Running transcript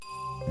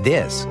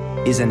This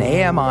is an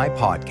AMI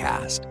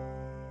podcast.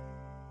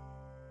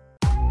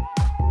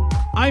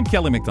 I'm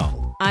Kelly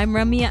McDonald. I'm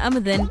Ramya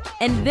Amadin,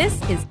 and this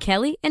is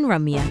Kelly and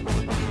Ramya.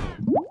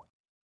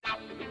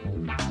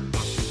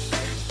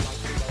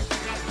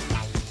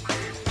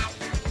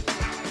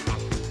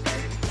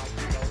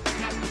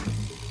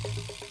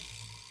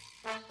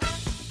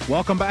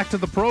 Welcome back to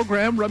the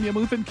program. Ramya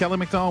Muthan, Kelly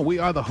McDonald. We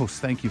are the hosts.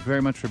 Thank you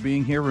very much for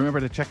being here. Remember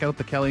to check out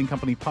the Kelly and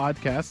Company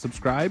podcast.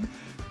 Subscribe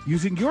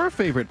using your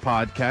favorite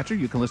podcatcher.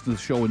 You can listen to the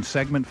show in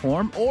segment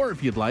form, or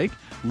if you'd like,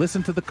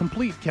 listen to the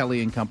complete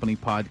Kelly and Company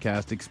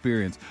podcast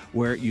experience,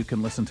 where you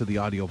can listen to the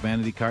audio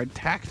vanity card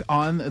tacked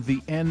on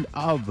the end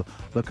of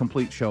the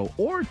complete show,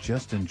 or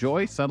just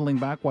enjoy settling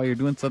back while you're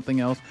doing something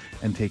else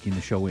and taking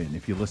the show in.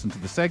 If you listen to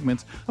the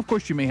segments, of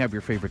course, you may have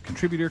your favorite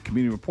contributor,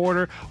 community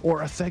reporter,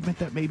 or a segment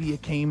that maybe you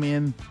came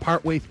in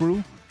partway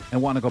through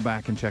and want to go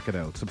back and check it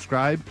out.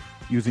 Subscribe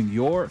using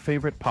your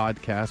favorite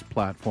podcast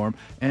platform.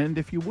 And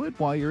if you would,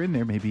 while you're in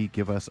there, maybe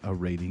give us a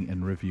rating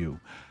and review.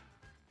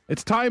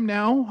 It's time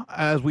now,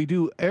 as we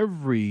do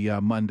every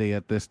Monday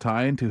at this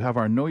time, to have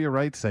our Know Your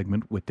Rights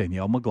segment with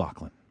Danielle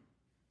McLaughlin.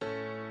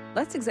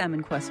 Let's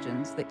examine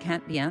questions that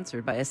can't be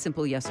answered by a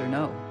simple yes or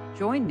no.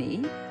 Join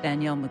me,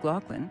 Danielle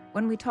McLaughlin,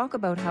 when we talk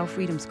about how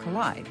freedoms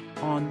collide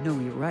on Know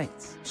Your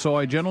Rights. So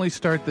I generally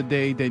start the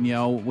day,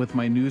 Danielle, with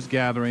my news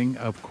gathering.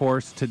 Of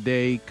course,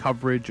 today,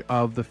 coverage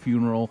of the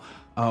funeral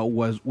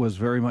was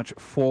very much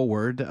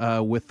forward,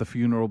 with the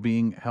funeral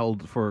being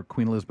held for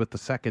Queen Elizabeth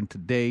II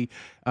today,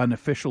 an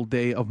official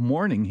day of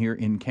mourning here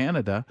in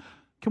Canada.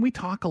 Can we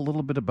talk a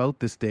little bit about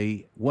this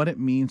day, what it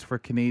means for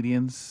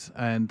Canadians,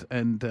 and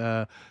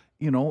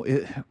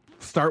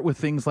start with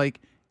things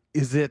like,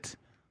 is it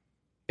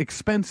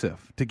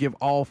expensive to give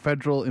all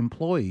federal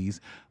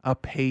employees a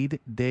paid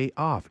day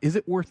off? Is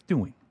it worth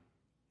doing?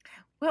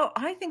 Well,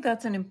 I think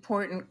that's an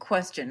important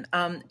question.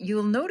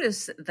 You'll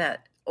notice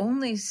that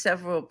only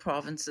several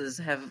provinces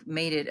have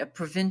made it a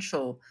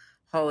provincial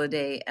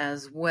holiday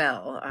as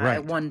well, right.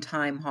 A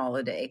one-time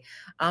holiday.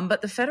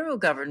 But the federal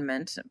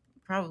government,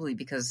 probably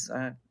because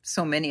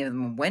so many of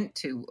them went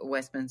to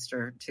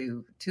Westminster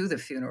to the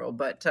funeral,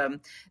 but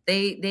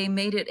they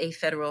made it a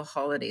federal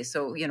holiday.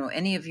 So,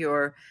 any of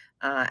your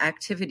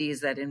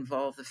activities that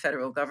involve the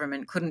federal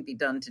government couldn't be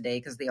done today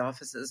because the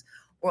offices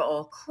were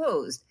all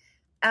closed.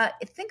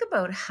 Think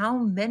about how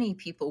many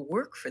people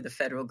work for the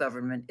federal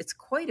government. It's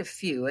quite a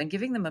few, and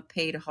giving them a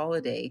paid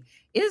holiday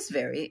is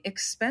very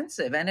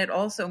expensive. And it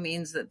also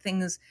means that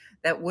things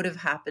that would have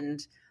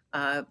happened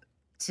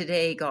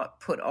today got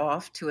put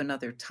off to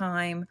another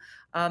time.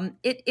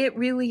 It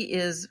really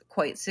is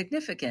quite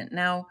significant.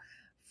 Now,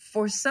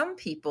 for some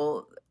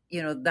people,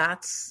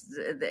 that's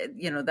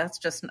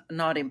just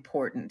not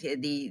important.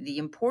 The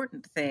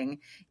important thing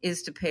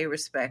is to pay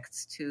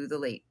respects to the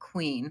late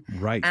Queen,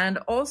 right? And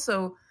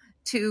also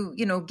to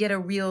get a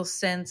real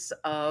sense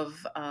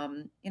of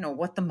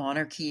what the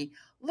monarchy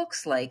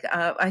looks like.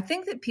 I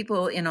think that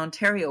people in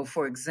Ontario,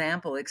 for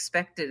example,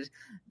 expected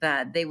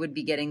that they would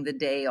be getting the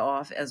day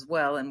off as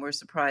well, and were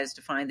surprised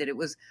to find that it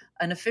was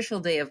an official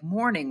day of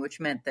mourning, which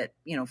meant that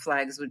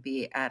flags would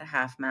be at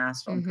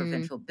half-mast on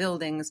provincial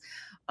buildings,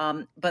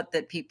 but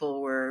that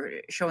people were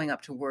showing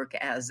up to work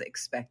as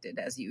expected,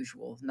 as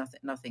usual.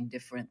 Nothing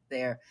different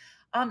there.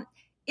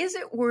 Is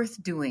it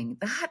worth doing?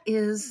 That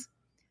is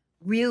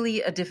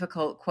really a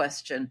difficult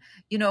question.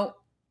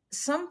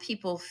 Some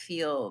people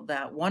feel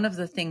that one of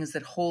the things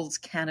that holds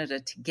Canada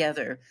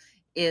together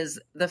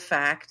is the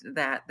fact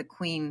that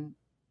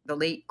the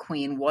late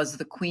Queen, was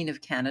the Queen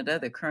of Canada.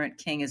 The current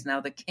King is now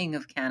the King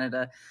of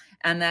Canada.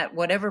 And that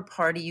whatever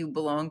party you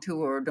belong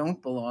to or don't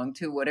belong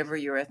to, whatever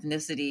your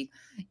ethnicity,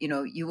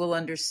 you will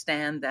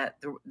understand that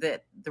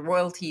the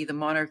royalty, the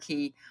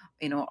monarchy,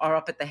 are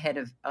up at the head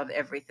of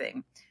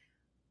everything.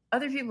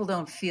 Other people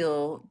don't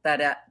feel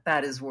that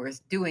that is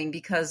worth doing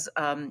because,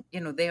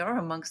 they are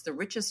amongst the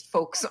richest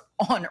folks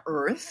on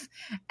earth,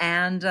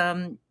 and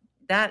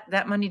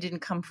that money didn't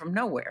come from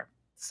nowhere.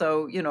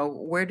 So,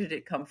 where did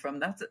it come from?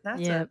 That's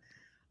a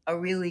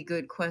really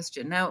good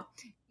question. Now,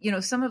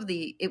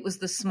 it was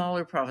the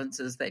smaller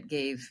provinces that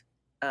gave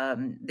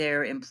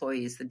their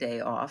employees the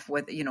day off.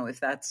 Whether if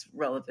that's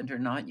relevant or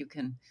not, you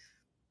can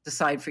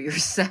decide for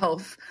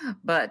yourself.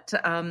 But,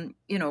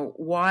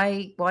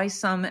 why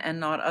some and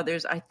not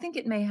others? I think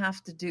it may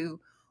have to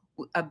do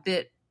a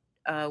bit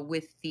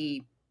with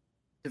the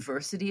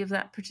diversity of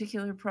that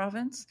particular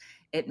province.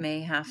 It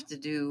may have to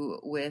do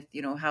with,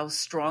 how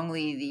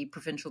strongly the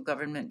provincial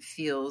government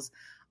feels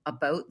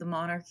about the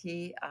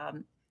monarchy.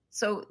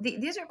 So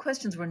these are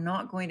questions we're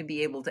not going to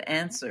be able to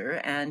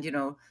answer. And,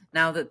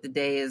 now that the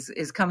day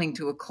is coming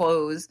to a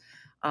close,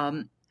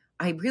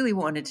 I really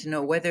wanted to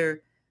know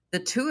whether the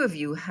two of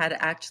you had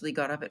actually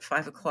got up at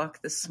 5 o'clock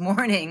this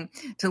morning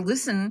to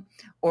listen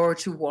or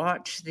to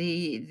watch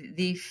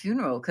the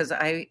funeral, because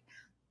I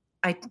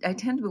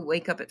tend to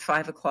wake up at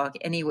 5 o'clock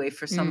anyway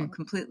for some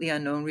completely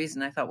unknown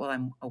reason. I thought, well,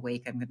 I'm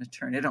awake, I'm going to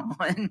turn it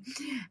on.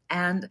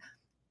 And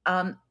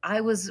I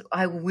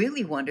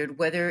really wondered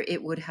whether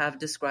it would have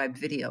described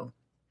video.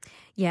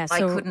 Yeah, so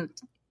I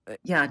couldn't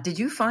Yeah. Did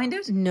you find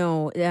it?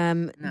 No.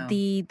 No.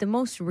 The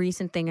most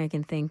recent thing I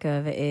can think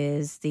of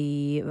is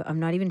I'm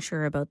not even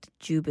sure about the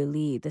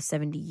Jubilee, the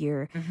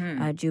 70-year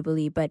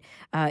Jubilee, but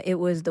it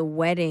was the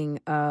wedding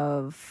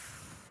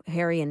of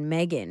Harry and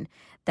Meghan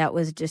that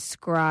was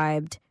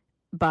described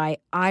by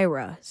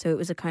Ira. So it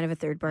was a kind of a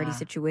third-party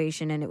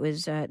situation, and it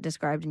was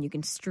described, and you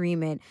can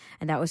stream it.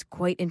 And that was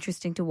quite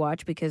interesting to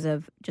watch because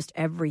of just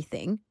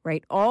everything,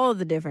 right? All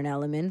the different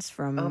elements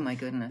from... Oh, my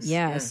goodness.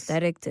 Yeah, Yes.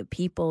 aesthetic to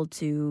people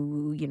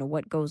to,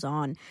 what goes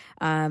on.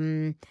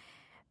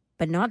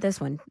 But not this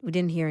one. We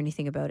didn't hear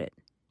anything about it.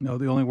 No,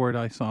 the only word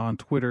I saw on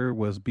Twitter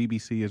was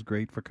BBC is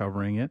great for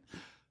covering it.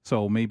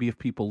 So maybe if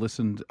people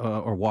listened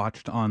or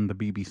watched on the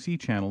BBC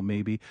channel,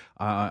 maybe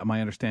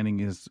my understanding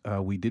is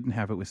we didn't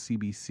have it with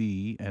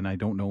CBC, and I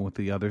don't know with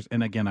the others.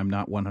 And again, I'm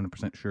not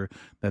 100% sure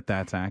that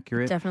that's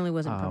accurate. Definitely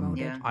wasn't promoted.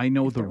 Yeah. I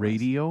know if the there was.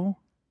 radio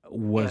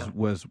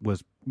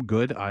was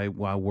good. I,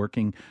 while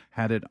working,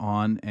 had it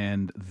on,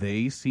 and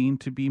they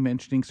seemed to be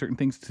mentioning certain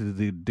things to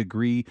the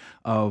degree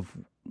of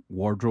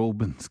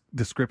wardrobe and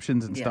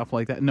descriptions and stuff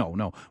like that.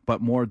 No, but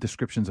more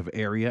descriptions of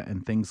area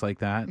and things like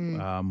that.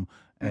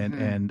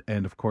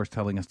 And of course,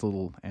 telling us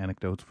little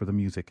anecdotes for the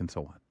music and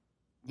so on.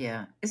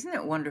 Yeah, isn't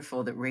it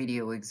wonderful that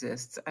radio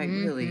exists? I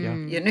really,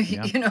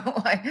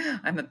 Mm-hmm.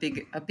 I'm a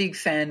big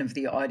fan of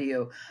the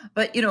audio.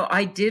 But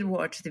I did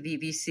watch the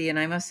BBC, and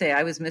I must say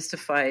I was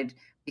mystified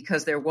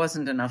because there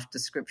wasn't enough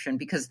description,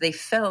 because they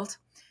felt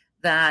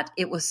that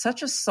it was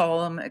such a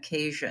solemn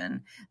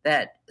occasion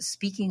that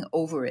speaking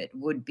over it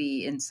would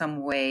be in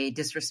some way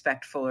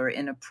disrespectful or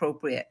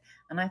inappropriate.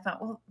 And I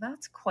thought, well,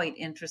 that's quite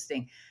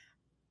interesting.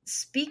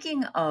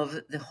 Speaking of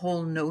the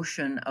whole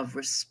notion of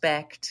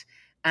respect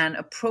and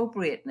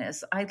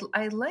appropriateness,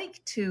 I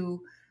like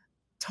to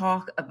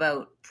talk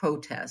about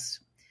protests,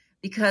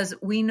 because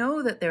we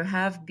know that there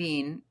have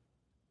been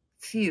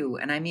few,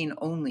 and I mean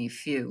only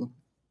few,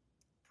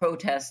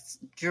 protests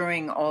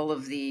during all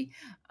of the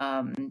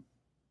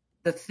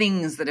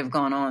things that have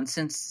gone on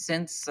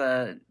since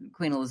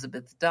Queen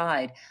Elizabeth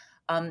died.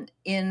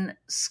 In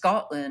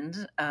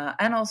Scotland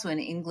and also in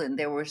England,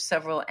 there were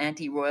several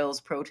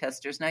anti-royals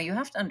protesters. Now, you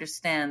have to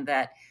understand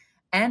that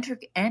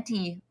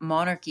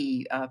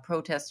anti-monarchy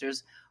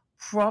protesters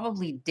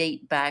probably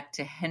date back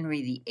to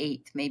Henry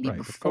VIII, maybe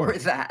before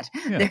that.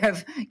 Yeah. There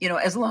have,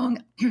 as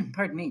long,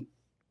 pardon me,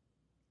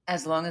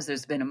 as long as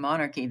there's been a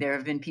monarchy, there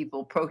have been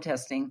people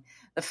protesting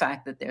the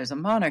fact that there's a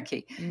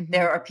monarchy. Mm-hmm.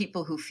 There are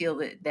people who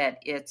feel that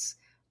it's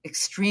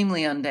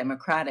extremely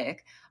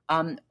undemocratic.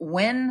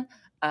 When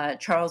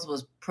Charles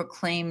was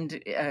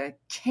proclaimed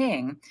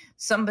king,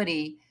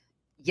 somebody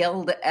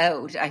yelled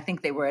out, I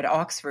think they were at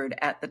Oxford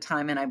at the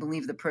time, and I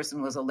believe the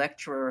person was a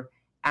lecturer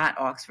at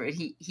Oxford.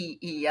 He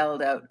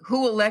yelled out,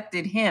 "Who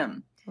elected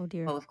him?" Oh,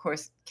 dear. Well, of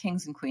course,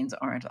 kings and queens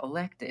aren't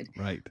elected.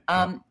 Right.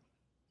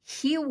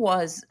 He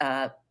was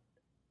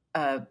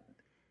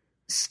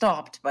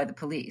stopped by the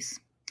police.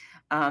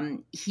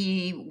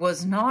 He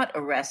was not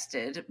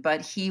arrested, but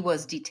he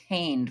was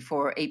detained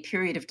for a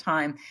period of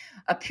time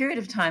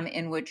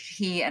in which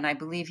he, and I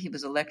believe he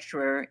was a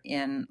lecturer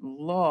in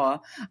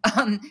law,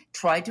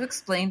 tried to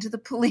explain to the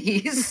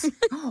police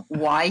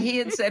why he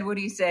had said what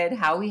he said,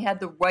 how he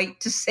had the right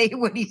to say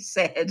what he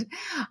said.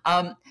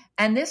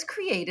 And this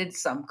created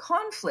some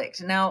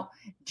conflict. Now,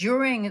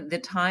 during the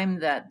time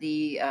that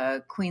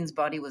the Queen's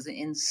body was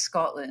in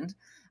Scotland,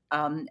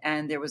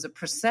 and there was a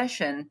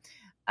procession,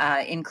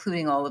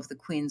 including all of the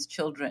Queen's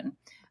children,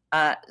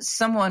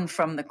 someone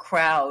from the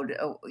crowd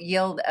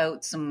yelled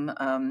out some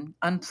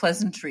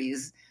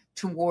unpleasantries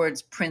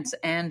towards Prince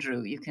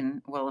Andrew. You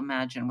can well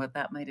imagine what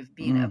that might have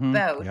been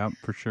about. Yeah,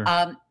 for sure.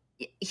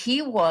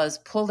 He was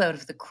pulled out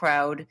of the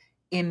crowd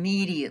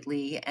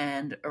immediately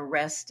and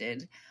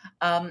arrested.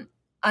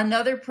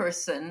 Another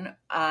person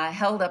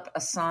held up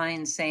a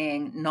sign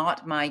saying,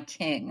 "Not my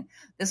king."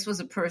 This was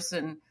a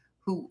person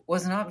who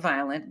was not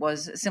violent,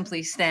 was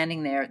simply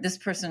standing there. This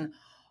person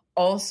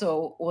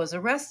also was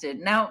arrested.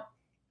 Now,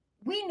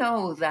 we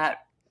know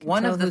that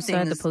one of the whose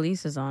side things... the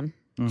police is on.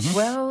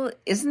 Well,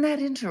 isn't that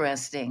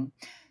interesting?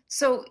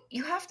 So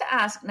you have to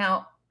ask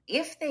now,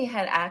 if they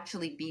had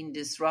actually been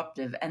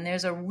disruptive, and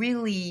there's a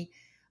really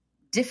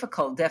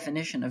difficult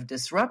definition of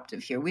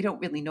disruptive here. We don't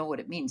really know what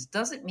it means.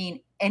 Does it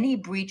mean any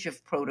breach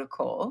of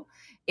protocol?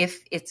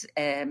 If it's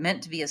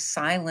meant to be a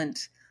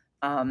silent,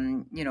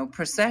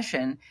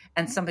 procession,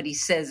 and somebody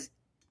says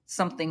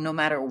something, no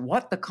matter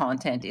what the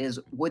content is,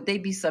 would they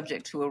be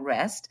subject to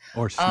arrest?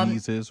 Or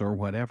sneezes or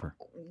whatever.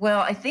 Well,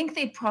 I think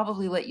they'd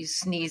probably let you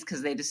sneeze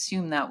because they'd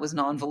assume that was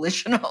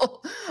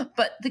non-volitional.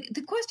 But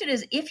the question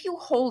is, if you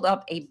hold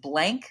up a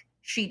blank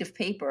sheet of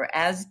paper,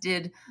 as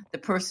did the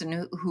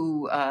person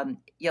who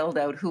yelled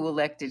out, "Who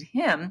elected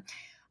him?"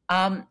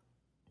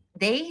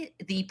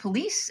 The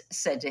police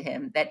said to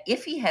him that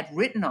if he had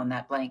written on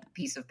that blank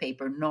piece of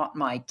paper, "Not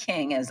my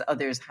king," as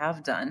others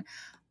have done,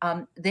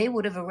 they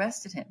would have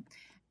arrested him.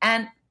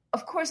 And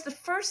of course, the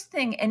first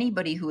thing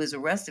anybody who is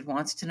arrested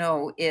wants to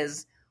know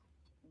is,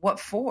 what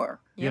for?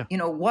 Yeah. You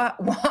know, what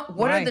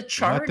are the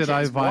charges? What did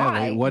I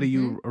violate? Why? What are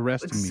you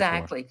arresting me for?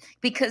 Exactly.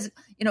 Because,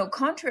 you know,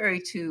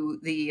 contrary to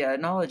the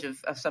knowledge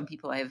of some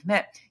people I have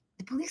met,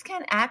 the police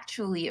can't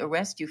actually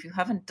arrest you if you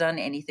haven't done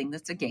anything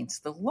that's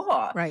against the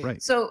law.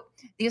 Right. So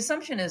the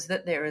assumption is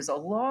that there is a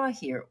law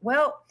here.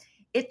 Well,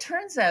 it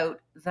turns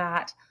out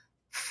that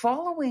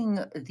following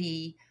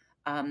the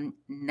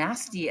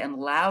nasty and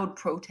loud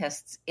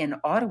protests in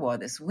Ottawa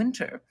this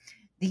winter,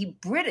 the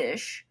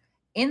British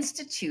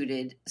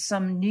instituted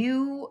some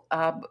new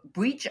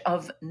breach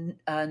of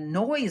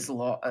noise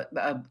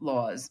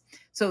laws.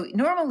 So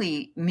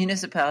normally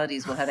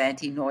municipalities will have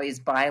anti-noise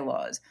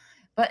bylaws,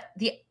 but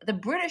the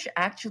British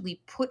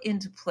actually put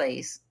into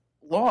place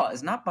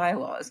laws, not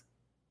bylaws.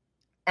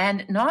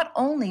 And not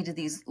only do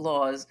these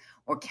laws,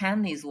 or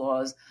can these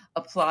laws,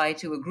 apply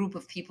to a group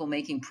of people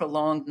making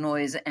prolonged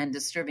noise and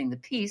disturbing the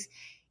peace,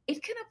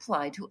 it can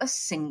apply to a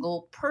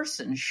single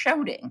person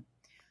shouting.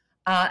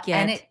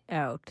 Get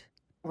out.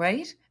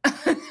 Right?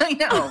 I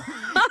know.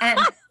 And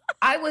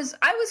I was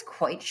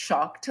quite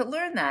shocked to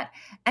learn that.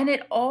 And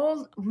it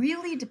all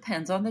really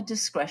depends on the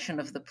discretion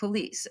of the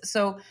police.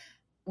 So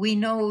we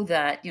know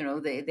that, you know,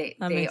 they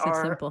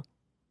are simple.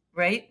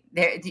 Right?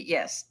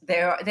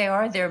 They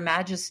are Their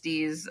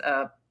Majesty's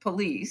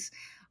police.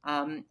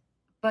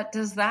 But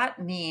does that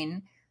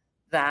mean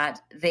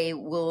that they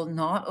will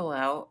not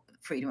allow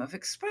freedom of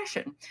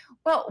expression?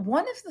 Well,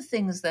 one of the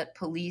things that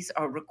police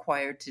are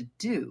required to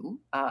do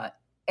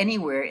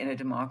anywhere in a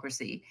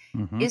democracy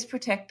is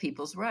protect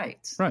people's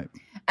rights. Right.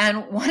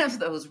 And one of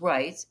those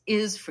rights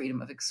is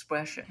freedom of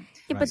expression.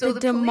 Yeah, but So the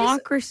police,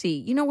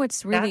 democracy, you know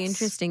what's really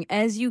interesting?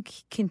 As you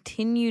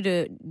continue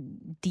to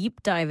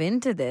deep dive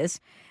into this,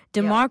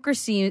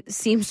 democracy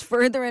seems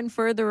further and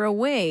further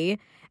away.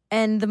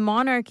 And the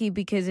monarchy,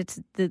 because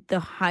it's the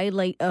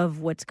highlight of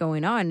what's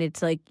going on,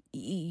 it's like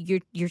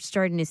you're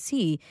starting to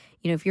see,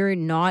 you know, if you're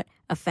not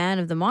a fan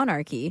of the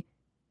monarchy,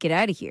 get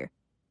out of here.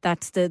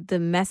 That's the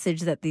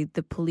message that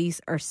the police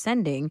are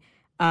sending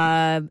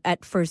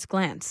at first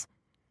glance.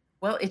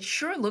 Well, it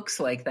sure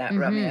looks like that,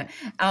 Ramya.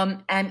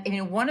 And I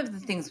mean, one of the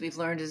things we've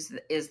learned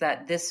is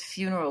that this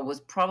funeral was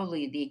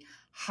probably the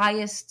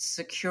highest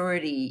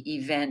security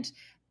event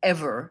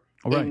ever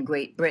in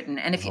Great Britain.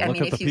 And if you look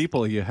at the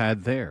people you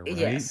had there, right?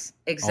 Yes,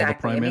 exactly. All the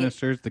prime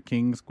ministers, the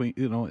kings, queen,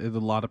 you know, there's a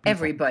lot of people.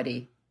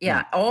 Everybody.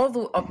 Yeah, all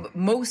the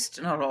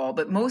most, not all,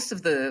 but most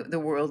of the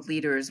world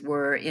leaders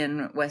were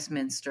in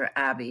Westminster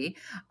Abbey.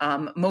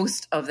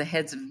 Most of the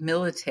heads of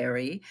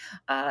military,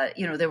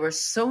 you know, there were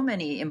so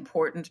many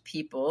important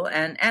people,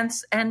 and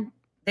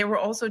there were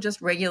also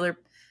just regular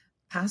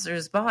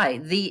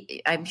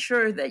passersby. I'm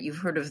sure that you've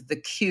heard of the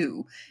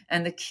queue,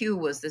 and the queue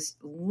was this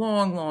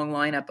long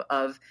lineup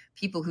of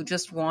people who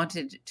just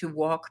wanted to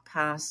walk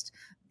past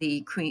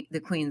the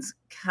Queen's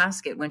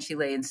casket when she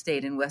lay in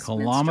state in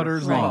Westminster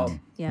Kilometers Hall. long.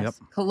 Yes.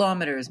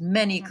 Yep.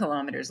 Many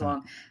kilometers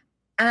long.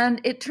 And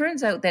it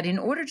turns out that in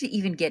order to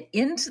even get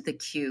into the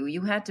queue,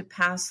 you had to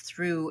pass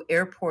through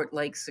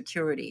airport-like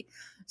security.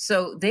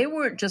 So they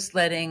weren't just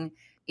letting,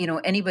 you know,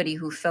 anybody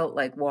who felt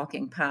like walk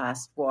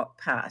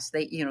past.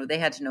 They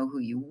had to know who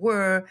you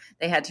were.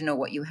 They had to know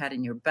what you had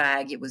in your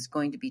bag. It was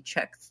going to be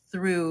checked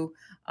through.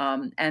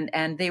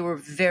 And they were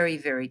very,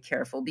 very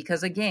careful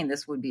because, again,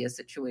 this would be a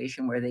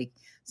situation where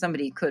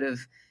somebody could have,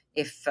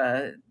 if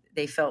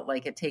they felt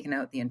like it, taken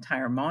out the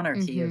entire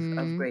monarchy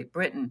of Great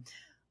Britain.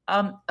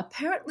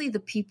 Apparently, the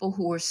people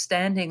who were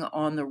standing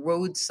on the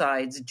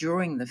roadsides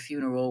during the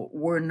funeral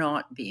were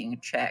not being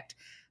checked.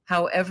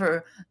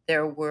 However,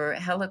 there were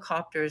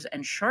helicopters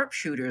and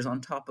sharpshooters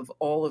on top of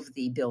all of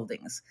the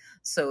buildings,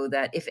 so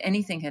that if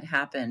anything had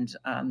happened,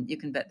 you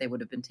can bet they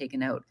would have been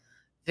taken out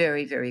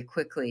very, very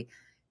quickly.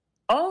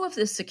 All of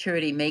this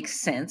security makes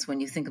sense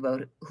when you think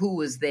about who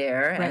was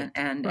there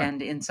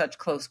and in such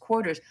close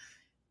quarters.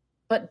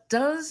 But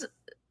does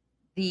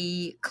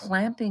the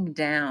clamping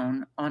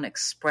down on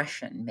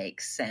expression make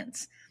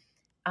sense?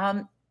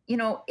 You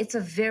know, it's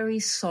a very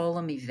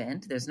solemn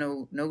event. There's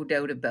no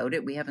doubt about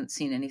it. We haven't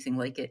seen anything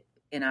like it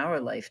in our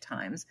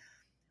lifetimes.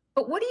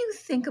 But what do you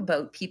think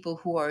about people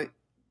who are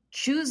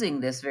choosing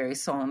this very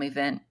solemn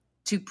event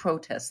to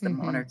protest the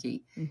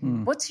monarchy?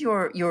 What's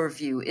your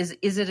view?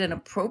 Is it an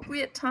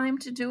appropriate time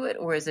to do it,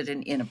 or is it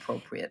an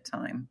inappropriate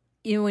time?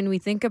 You know, when we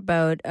think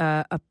about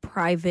a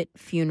private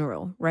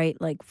funeral, right,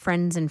 like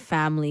friends and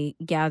family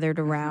gathered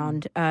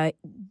around,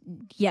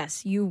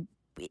 yes,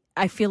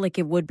 I feel like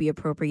it would be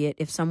appropriate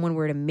if someone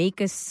were to make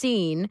a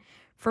scene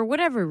for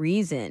whatever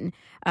reason,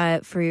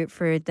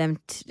 for them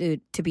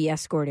to be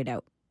escorted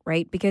out,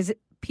 right? Because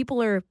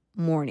people are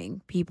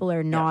mourning, people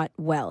are not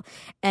well.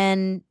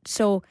 And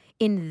so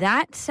in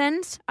that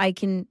sense, I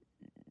can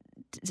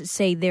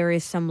say there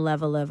is some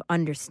level of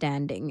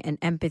understanding and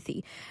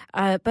empathy.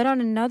 But on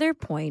another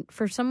point,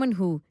 for someone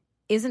who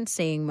isn't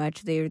saying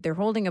much, they're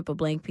holding up a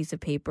blank piece of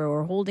paper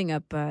or holding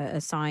up a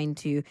sign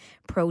to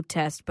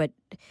protest, but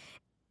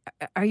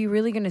are you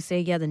really going to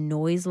say, the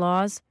noise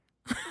laws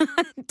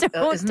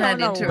Isn't that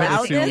don't interesting?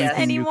 allow It's the only this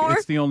thing anymore.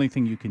 it's the only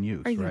thing you can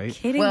use, Are you right?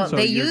 kidding Well, me? So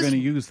they you're use- going to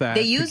use that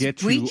They to use get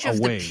breach you of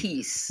away. the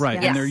peace. Right,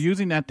 Yes. and they're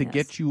using that to Yes.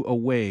 get you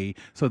away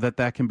so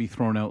that can be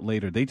thrown out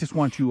later. They just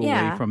want you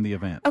Yeah. away from the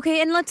event.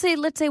 Okay, and let's say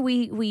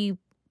we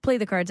play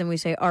the cards and we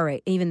say, all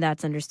right, even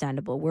that's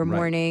understandable. We're Right.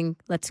 mourning.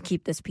 Let's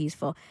keep this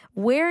peaceful.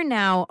 Where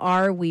now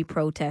are we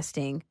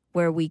protesting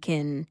where we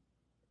can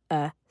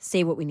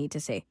say what we need to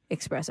say,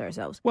 express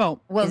ourselves?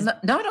 Well,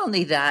 Not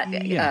only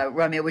that, Yeah.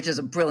 Ramya, which is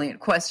a brilliant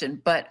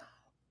question, but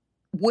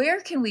where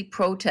can we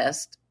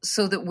protest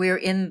so that we're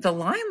in the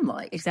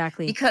limelight?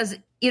 Exactly. Because,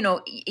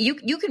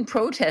 you can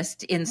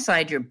protest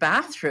inside your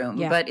bathroom,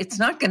 Yeah. but it's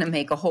not going to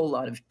make a whole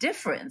lot of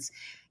difference.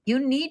 You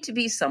need to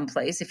be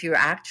someplace if you're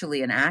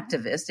actually an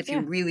activist, if you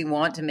Yeah. really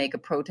want to make a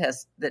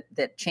protest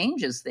that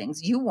changes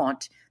things, you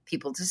want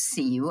people to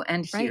see you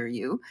and hear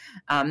you.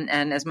 And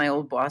as my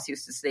old boss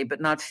used to say, but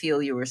not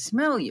feel you or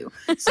smell you.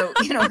 So,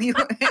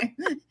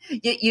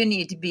 you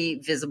need to be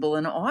visible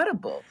and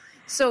audible.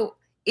 So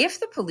if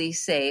the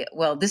police say,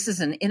 well, this is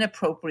an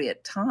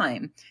inappropriate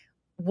time,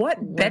 what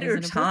When better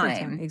is an appropriate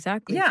time?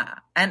 Exactly. Yeah.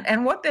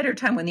 And what better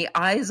time when the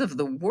eyes of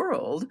the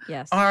world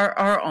Yes.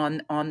 are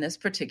on this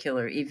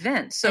particular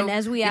event. So and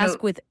as we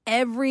ask with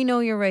every Know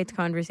Your Rights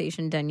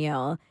conversation,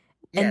 Danielle,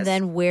 Yes. and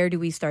then where do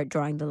we start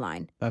drawing the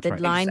line? That's the right.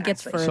 line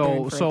gets Exactly. further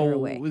and further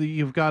away.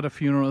 You've got a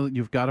funeral,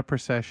 you've got a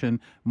procession.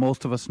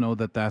 Most of us know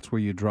that that's where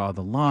you draw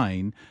the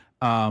line.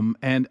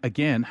 And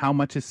again, how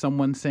much is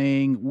someone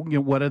saying?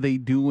 What are they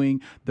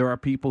doing? There are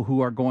people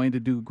who are going to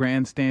do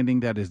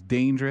grandstanding that is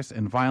dangerous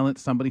and violent.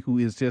 Somebody who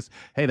is just,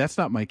 hey, that's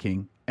not my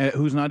king,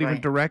 who's not even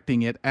Right.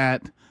 directing it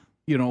at,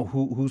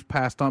 who's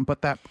passed on,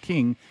 but that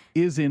king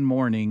is in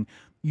mourning.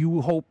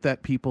 You hope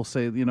that people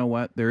say, you know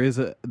what,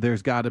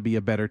 there's got to be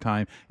a better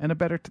time, and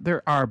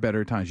there are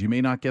better times. You may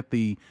not get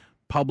the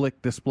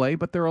public display,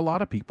 but there are a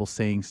lot of people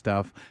saying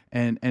stuff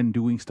and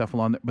doing stuff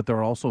along that. But there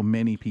are also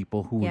many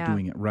people who are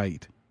doing it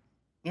right.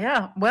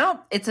 Yeah,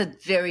 well, it's a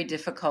very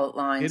difficult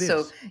line. It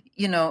so,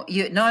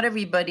 is. not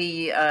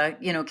everybody,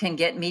 can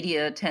get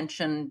media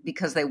attention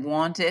because they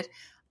want it.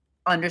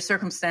 Under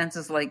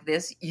circumstances like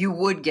this, you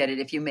would get it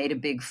if you made a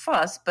big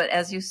fuss. But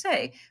as you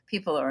say,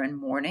 people are in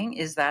mourning.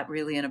 Is that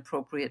really an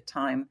appropriate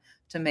time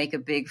to make a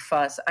big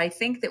fuss? I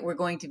think that we're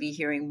going to be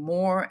hearing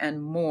more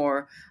and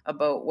more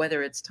about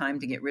whether it's time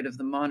to get rid of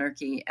the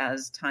monarchy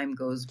as time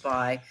goes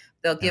by.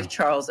 They'll give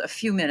Charles a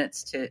few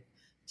minutes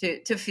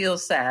to feel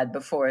sad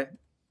before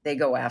they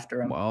go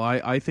after him. Well,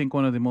 I think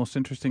one of the most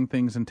interesting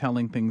things and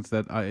telling things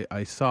that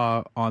I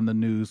saw on the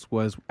news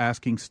was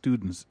asking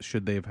students,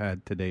 should they have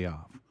had today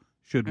off?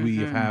 Should we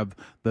have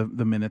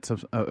the minutes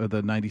of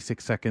the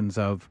 96 seconds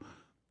of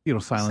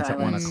silence at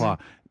 1 o'clock?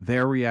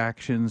 Their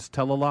reactions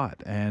tell a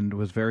lot and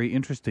was very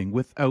interesting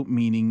without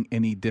meaning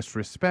any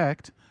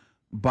disrespect.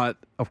 But,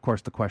 of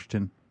course, the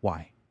question,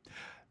 why?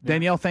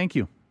 Danielle, thank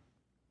you.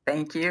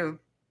 Thank you.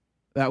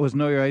 That was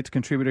Know Your Rights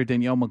contributor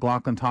Danielle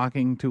McLaughlin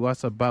talking to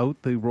us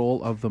about the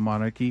role of the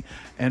monarchy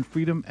and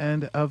freedom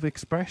and of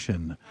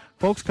expression.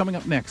 Folks, coming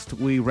up next,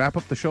 we wrap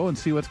up the show and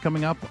see what's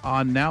coming up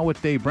on Now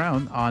with Dave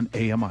Brown on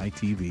AMI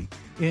TV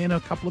in a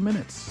couple of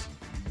minutes.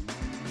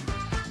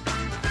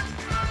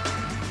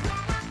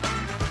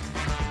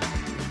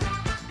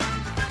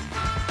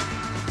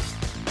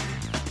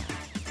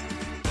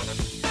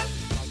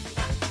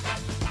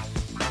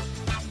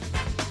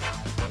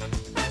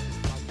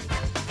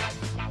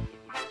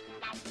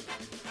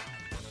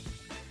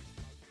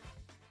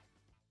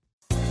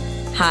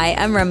 Hi,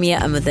 I'm Ramya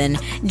Amuthan.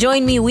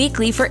 Join me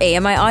weekly for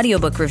AMI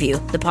Audiobook Review,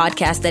 the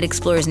podcast that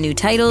explores new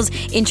titles,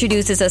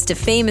 introduces us to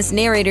famous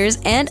narrators,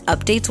 and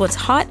updates what's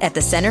hot at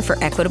the Center for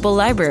Equitable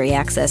Library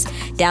Access.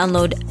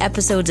 Download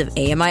episodes of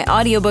AMI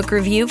Audiobook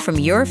Review from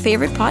your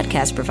favorite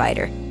podcast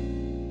provider.